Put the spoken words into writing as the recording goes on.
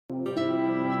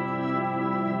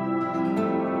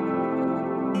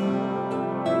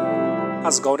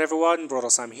How's it going, everyone?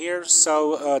 BrutalSam here.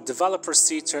 So, developer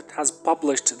Seated has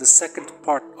published the second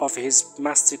part of his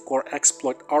Mast1c0re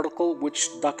exploit article, which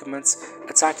documents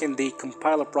attacking the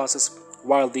compiler process,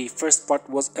 while the first part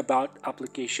was about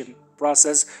application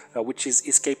process, which is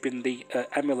escaping the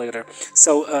emulator.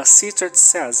 So, Seated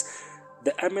says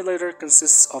the emulator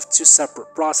consists of two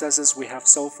separate processes. We have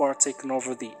so far taken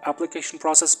over the application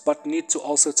process, but need to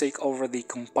also take over the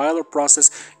compiler process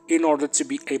in order to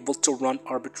be able to run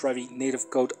arbitrary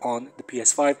native code on the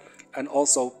PS5 and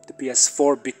also the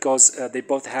PS4, because they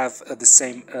both have the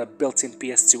same built-in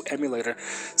PS2 emulator.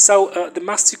 So the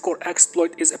Mast1c0re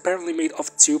exploit is apparently made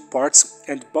of two parts,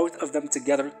 and both of them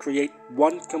together create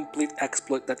one complete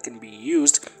exploit that can be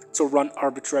used to run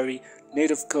arbitrary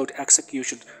native code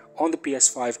execution on the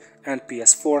PS5 and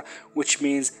PS4, which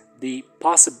means the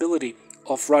possibility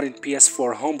of running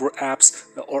PS4 homebrew apps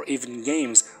or even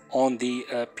games on the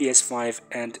PS5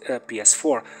 and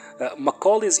PS4.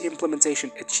 Macaulay's implementation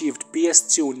achieved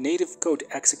PS2 native code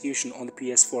execution on the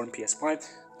PS4 and PS5.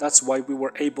 That's why we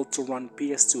were able to run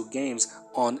PS2 games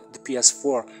on the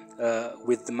PS4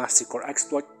 with the Mast1c0re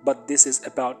exploit, but this is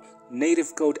about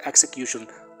native code execution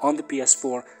on the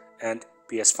PS4 and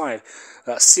PS5.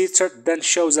 Seated then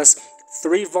shows us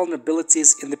three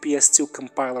vulnerabilities in the PS2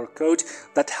 compiler code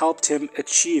that helped him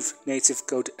achieve native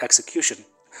code execution.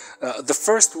 The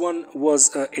first one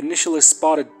was initially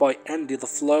spotted by Andy the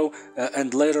Flow,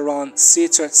 and later on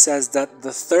Seated says that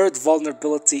the third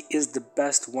vulnerability is the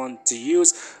best one to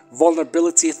use.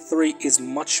 Vulnerability 3 is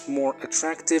much more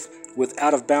attractive. With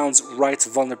out-of-bounds write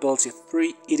vulnerability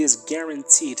 3, it is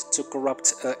guaranteed to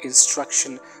corrupt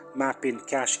instruction mapping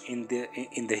cache in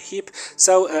the heap.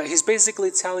 So he's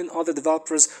basically telling other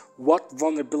developers what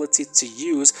vulnerability to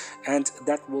use, and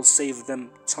that will save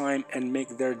them time and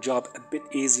make their job a bit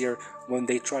easier when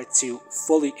they try to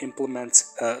fully implement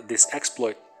this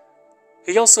exploit.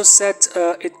 He also said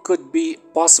it could be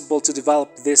possible to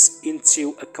develop this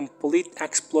into a complete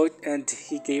exploit, and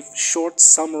he gave short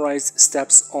summarized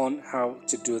steps on how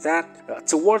to do that.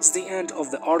 Towards the end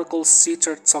of the article,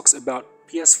 Seated talks about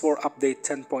PS4 update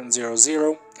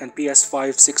 10.00 and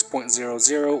PS5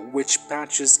 6.00, which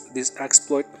patches this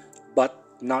exploit, but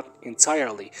not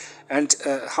entirely, and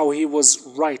how he was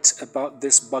right about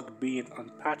this bug being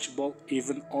unpatchable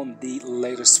even on the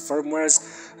latest firmwares.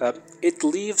 It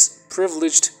leaves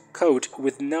privileged code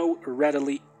with no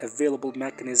readily available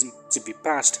mechanism to be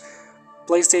patched.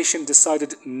 PlayStation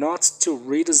decided not to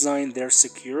redesign their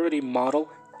security model.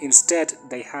 Instead,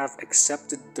 they have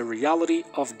accepted the reality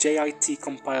of JIT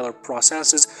compiler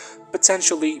processes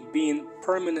potentially being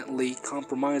permanently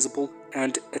compromisable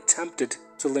and attempted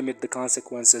to limit the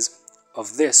consequences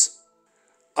of this.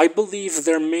 I believe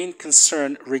their main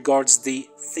concern regards the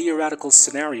theoretical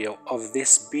scenario of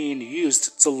this being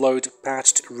used to load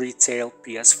patched retail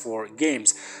PS4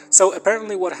 games. So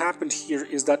apparently what happened here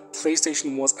is that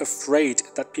PlayStation was afraid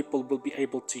that people will be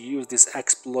able to use this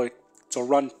exploit to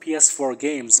run PS4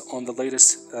 games on the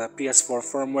latest PS4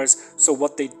 firmwares. So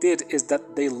what they did is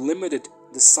that they limited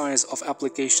the size of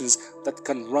applications that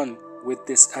can run with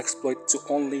this exploit to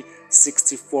only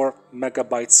 64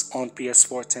 megabytes on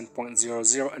PS4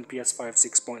 10.00 and PS5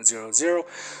 6.00.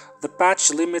 The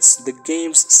patch limits the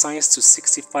game's size to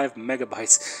 65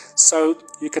 megabytes, so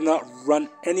you cannot run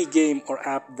any game or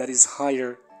app that is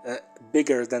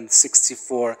bigger than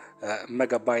 64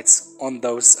 megabytes on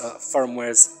those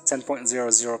firmwares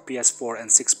 10.00 PS4 and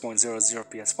 6.00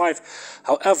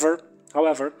 PS5.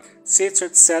 However,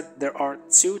 Seated said there are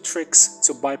two tricks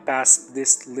to bypass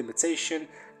this limitation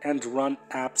and run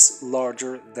apps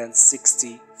larger than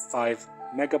 65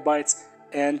 megabytes,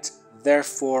 and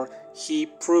therefore he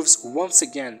proves once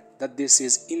again that this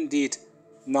is indeed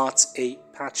not a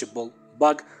patchable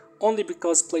bug, only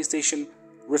because PlayStation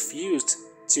refused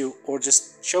to, or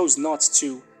just chose not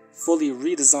to, fully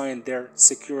redesign their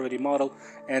security model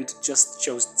and just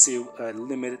chose to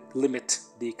limit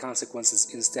the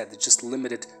consequences instead. They just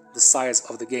limited the size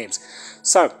of the games.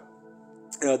 So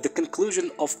the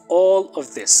conclusion of all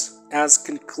of this, as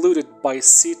concluded by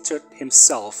Seated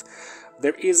himself,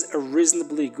 there is a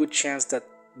reasonably good chance that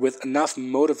with enough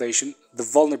motivation, the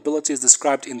vulnerabilities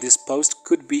described in this post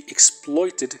could be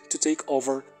exploited to take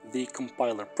over the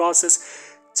compiler process.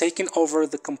 Taking over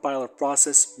the compiler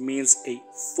process means a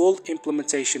full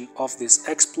implementation of this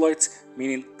exploit,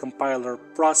 meaning compiler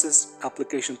process,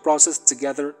 application process.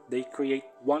 Together they create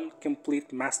one complete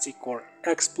Mast1c0re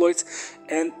exploit,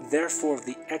 and therefore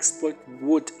the exploit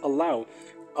would allow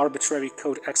arbitrary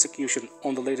code execution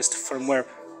on the latest firmware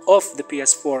of the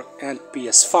PS4 and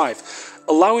PS5,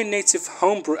 allowing native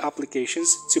homebrew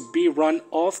applications to be run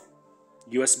off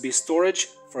USB storage,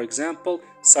 for example.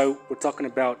 So we're talking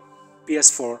about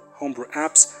PS4 homebrew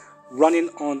apps running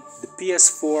on the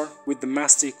PS4 with the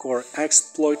Mast1c0re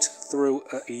exploit through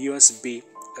USB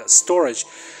storage.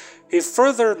 He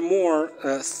furthermore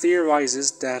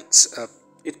theorizes that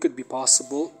it could be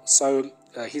possible. So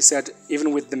he said,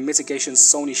 even with the mitigations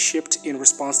Sony shipped in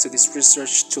response to this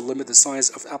research to limit the size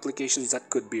of applications that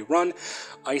could be run,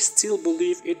 I still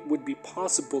believe it would be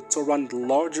possible to run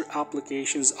larger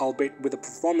applications, albeit with the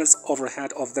performance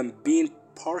overhead of them being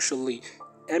partially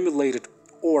emulated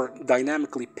or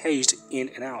dynamically paged in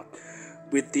and out.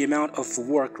 With the amount of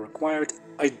work required,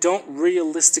 I don't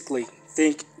realistically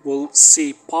think we'll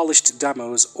see polished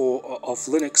demos of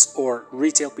Linux or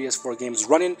retail PS4 games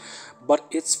running, but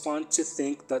it's fun to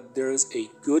think that there's a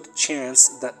good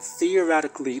chance that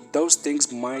theoretically those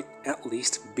things might at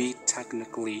least be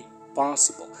technically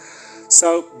possible.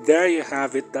 So there you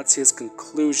have it. That's his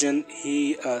conclusion.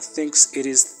 He thinks it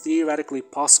is theoretically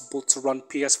possible to run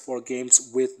PS4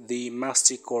 games with the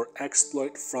Mast1c0re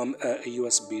exploit from a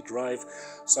USB drive.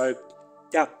 So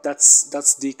yeah,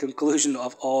 that's the conclusion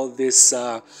of all this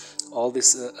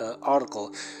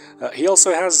article. He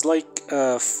also has like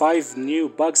 5 new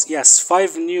bugs. Yes,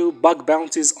 5 new bug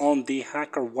bounties on the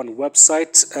HackerOne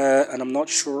website, and I'm not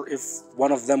sure if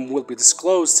one of them will be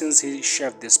disclosed since he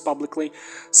shared this publicly.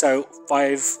 So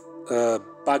 5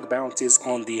 bug bounties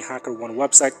on the HackerOne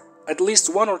website. At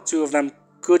least 1 or 2 of them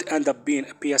could end up being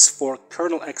a PS4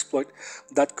 kernel exploit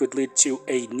that could lead to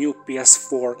a new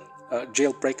PS4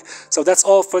 jailbreak. So that's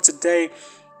all for today.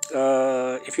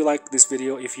 If you like this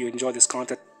video, if you enjoy this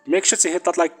content, make sure to hit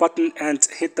that like button and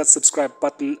hit that subscribe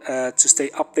button to stay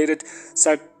updated.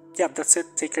 So yeah, that's it.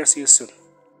 Take care. See you soon.